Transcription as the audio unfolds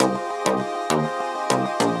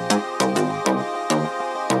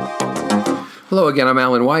Hello again, I'm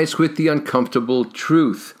Alan Weiss with The Uncomfortable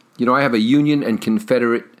Truth. You know, I have a Union and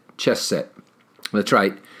Confederate chess set. That's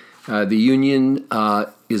right. The Union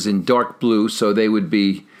is in dark blue, so they would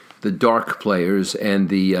be the dark players, and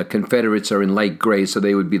the Confederates are in light gray, so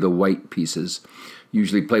they would be the white pieces.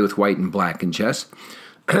 Usually play with white and black in chess.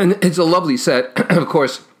 And it's a lovely set. Of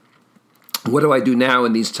course, what do I do now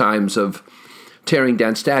in these times of tearing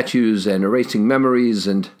down statues and erasing memories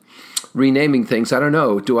and renaming things? I don't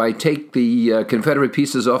know. Do I take the Confederate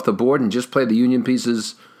pieces off the board and just play the Union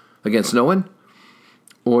pieces against no one?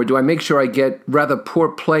 Or do I make sure I get rather poor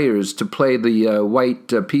players to play the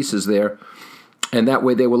white pieces there, and that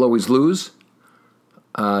way they will always lose?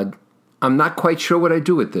 I'm not quite sure what I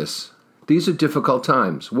do with this. These are difficult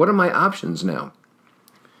times. What are my options now?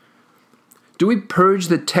 Do we purge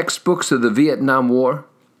the textbooks of the Vietnam War?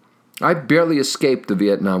 I barely escaped the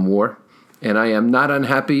Vietnam War, and I am not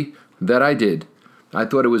unhappy that I did. I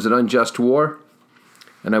thought it was an unjust war,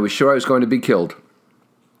 and I was sure I was going to be killed.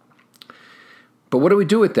 But what do we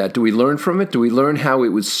do with that? Do we learn from it? Do we learn how it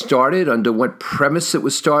was started, under what premise it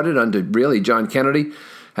was started, under really John Kennedy,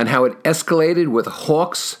 and how it escalated with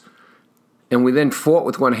hawks, and we then fought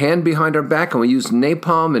with one hand behind our back, and we used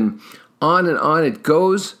napalm, and on it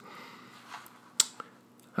goes?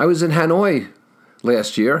 I was in Hanoi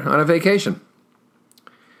last year on a vacation.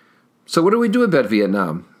 So what do we do about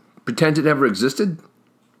Vietnam? Pretend it never existed?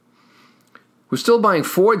 We're still buying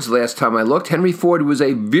Fords last time I looked. Henry Ford was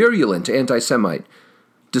a virulent anti-Semite.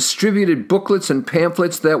 Distributed booklets and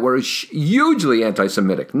pamphlets that were hugely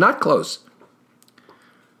anti-Semitic. Not close.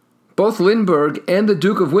 Both Lindbergh and the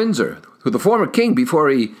Duke of Windsor, who the former king before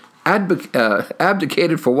he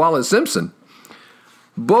abdicated for Wallace Simpson,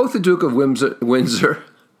 both the Duke of Windsor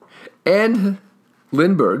and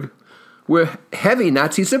Lindbergh were heavy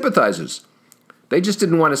Nazi sympathizers. They just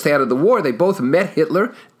didn't want to stay out of the war. They both met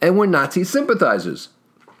Hitler and were Nazi sympathizers.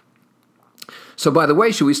 So, by the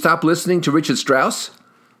way, should we stop listening to Richard Strauss,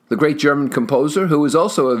 the great German composer, who was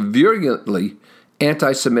also a virulently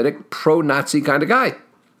anti-Semitic, pro-Nazi kind of guy?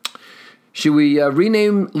 Should we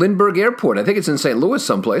rename Lindbergh Airport? I think it's in St. Louis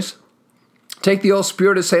someplace. Take the old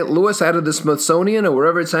spirit of St. Louis out of the Smithsonian or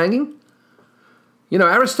wherever it's hanging? You know,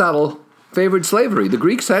 Aristotle favored slavery. The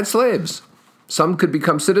Greeks had slaves. Some could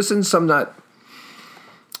become citizens, some not.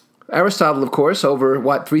 Aristotle, of course, over,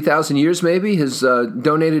 3,000 years maybe, has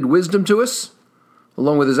donated wisdom to us,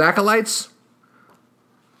 along with his acolytes.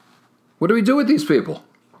 What do we do with these people?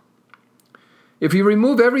 If you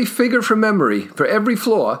remove every figure from memory, for every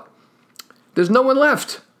flaw, there's no one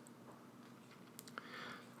left.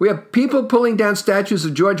 We have people pulling down statues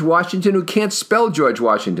of George Washington who can't spell George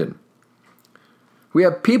Washington. We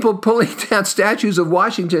have people pulling down statues of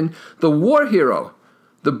Washington, the war hero,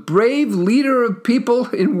 the brave leader of people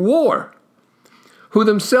in war, who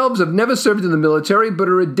themselves have never served in the military but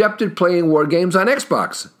are adept at playing war games on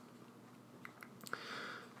Xbox.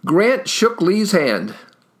 Grant shook Lee's hand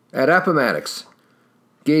at Appomattox,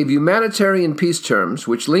 gave humanitarian peace terms,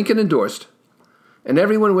 which Lincoln endorsed, and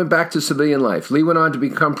everyone went back to civilian life. Lee went on to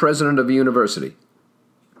become president of a university.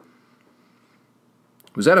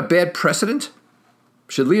 Was that a bad precedent?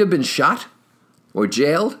 Should Lee have been shot, or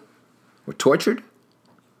jailed, or tortured?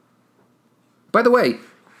 By the way,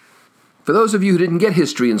 for those of you who didn't get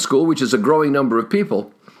history in school, which is a growing number of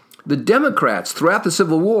people, the Democrats throughout the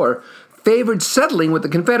Civil War favored settling with the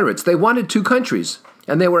Confederates. They wanted two countries,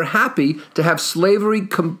 and they were happy to have slavery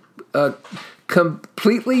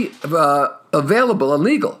completely available and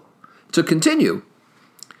legal to continue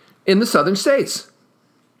in the southern states.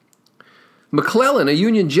 McClellan, a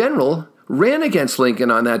Union general, ran against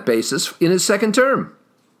Lincoln on that basis in his second term.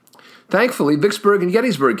 Thankfully, Vicksburg and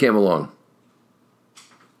Gettysburg came along.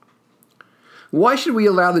 Why should we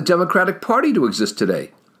allow the Democratic Party to exist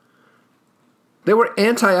today? They were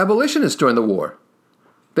anti-abolitionists during the war.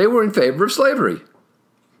 They were in favor of slavery.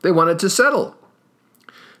 They wanted to settle.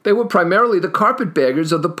 They were primarily the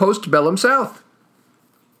carpetbaggers of the postbellum South.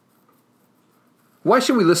 Why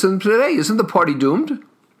should we listen to them today? Isn't the party doomed?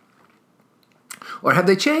 Or have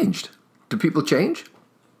they changed? Do people change?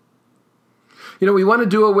 You know, we want to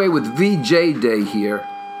do away with VJ Day here,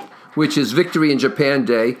 which is Victory in Japan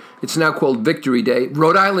Day. It's now called Victory Day.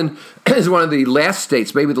 Rhode Island is one of the last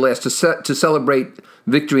states, maybe the last, to celebrate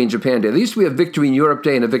Victory in Japan Day. There used to be a Victory in Europe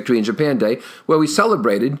Day and a Victory in Japan Day, where we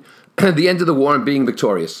celebrated the end of the war and being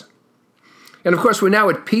victorious. And of course, we're now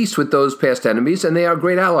at peace with those past enemies, and they are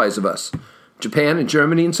great allies of us, Japan and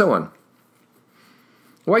Germany and so on.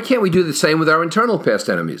 Why can't we do the same with our internal past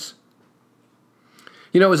enemies?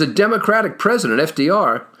 You know, as a Democratic president,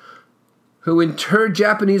 FDR, who interred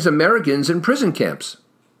Japanese Americans in prison camps.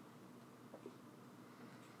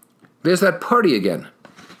 There's that party again.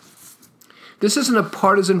 This isn't a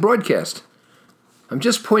partisan broadcast. I'm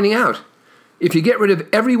just pointing out, if you get rid of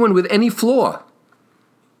everyone with any flaw,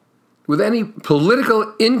 with any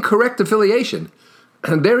political incorrect affiliation,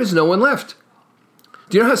 there is no one left.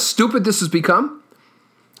 Do you know how stupid this has become?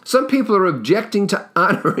 Some people are objecting to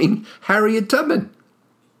honoring Harriet Tubman.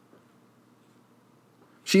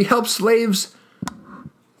 She helped slaves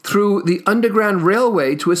through the Underground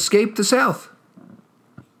Railway to escape the South.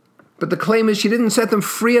 But the claim is she didn't set them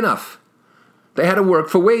free enough. They had to work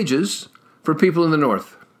for wages for people in the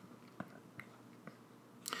North.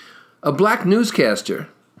 A black newscaster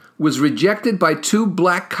was rejected by two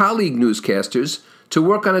black colleague newscasters to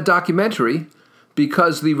work on a documentary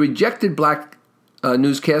because the rejected black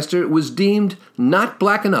newscaster was deemed not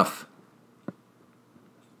black enough.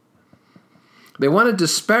 They want to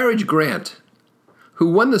disparage Grant,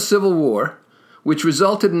 who won the Civil War, which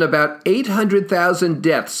resulted in about 800,000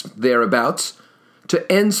 deaths thereabouts,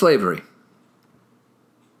 to end slavery.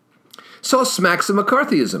 So smacks of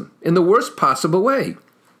McCarthyism in the worst possible way.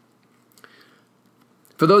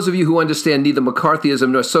 For those of you who understand neither McCarthyism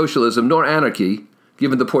nor socialism nor anarchy,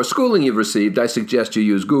 given the poor schooling you've received, I suggest you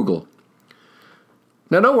use Google.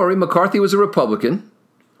 Now don't worry, McCarthy was a Republican.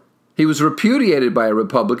 He was repudiated by a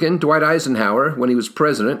Republican, Dwight Eisenhower, when he was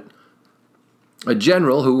president, a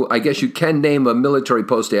general who I guess you can name a military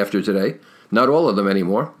post after today, not all of them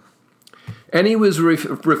anymore. And he was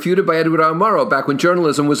refuted by Edward R. Murrow back when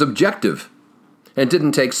journalism was objective and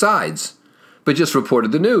didn't take sides, but just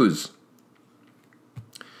reported the news.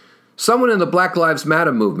 Someone in the Black Lives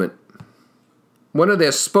Matter movement, one of their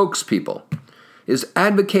spokespeople, is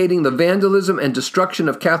advocating the vandalism and destruction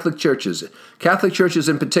of Catholic churches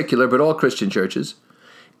in particular, but all Christian churches,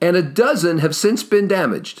 and a dozen have since been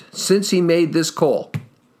damaged since he made this call.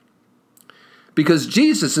 Because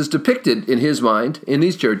Jesus is depicted in his mind in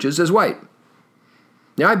these churches as white.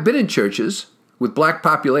 Now, I've been in churches with black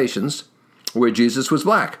populations where Jesus was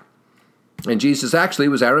black, and Jesus actually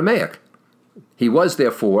was Aramaic. He was,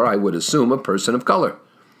 therefore, I would assume, a person of color.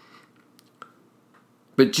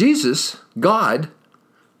 But Jesus, God,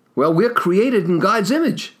 well, we're created in God's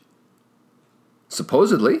image,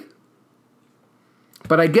 supposedly.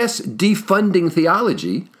 But I guess defunding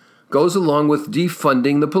theology goes along with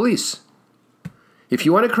defunding the police. If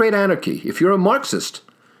you want to create anarchy, if you're a Marxist,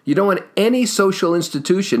 you don't want any social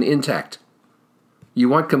institution intact. You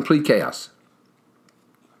want complete chaos.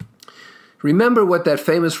 Remember what that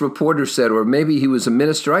famous reporter said, or maybe he was a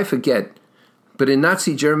minister, I forget. But in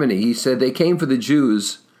Nazi Germany, he said they came for the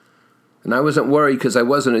Jews, and I wasn't worried because I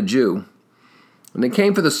wasn't a Jew. And they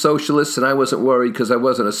came for the socialists, and I wasn't worried because I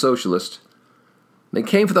wasn't a socialist. They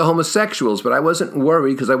came for the homosexuals, but I wasn't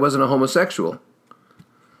worried because I wasn't a homosexual.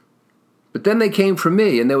 But then they came for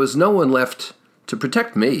me, and there was no one left to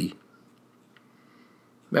protect me.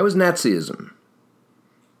 That was Nazism.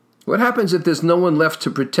 What happens if there's no one left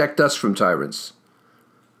to protect us from tyrants?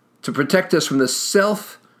 To protect us from the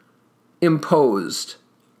self-imposed,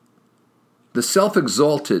 the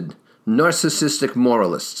self-exalted, narcissistic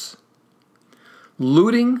moralists?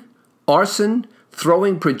 Looting, arson,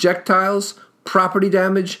 throwing projectiles, property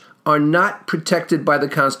damage are not protected by the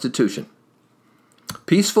Constitution.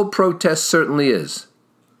 Peaceful protest certainly is.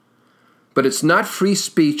 But it's not free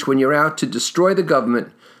speech when you're out to destroy the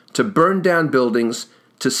government, to burn down buildings,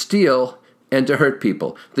 to steal, and to hurt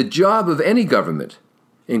people. The job of any government,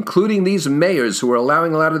 including these mayors who are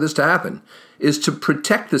allowing a lot of this to happen, is to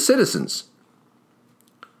protect the citizens.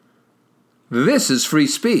 This is free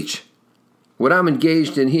speech, what I'm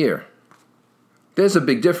engaged in here. There's a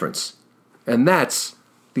big difference, and that's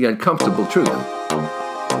the uncomfortable truth.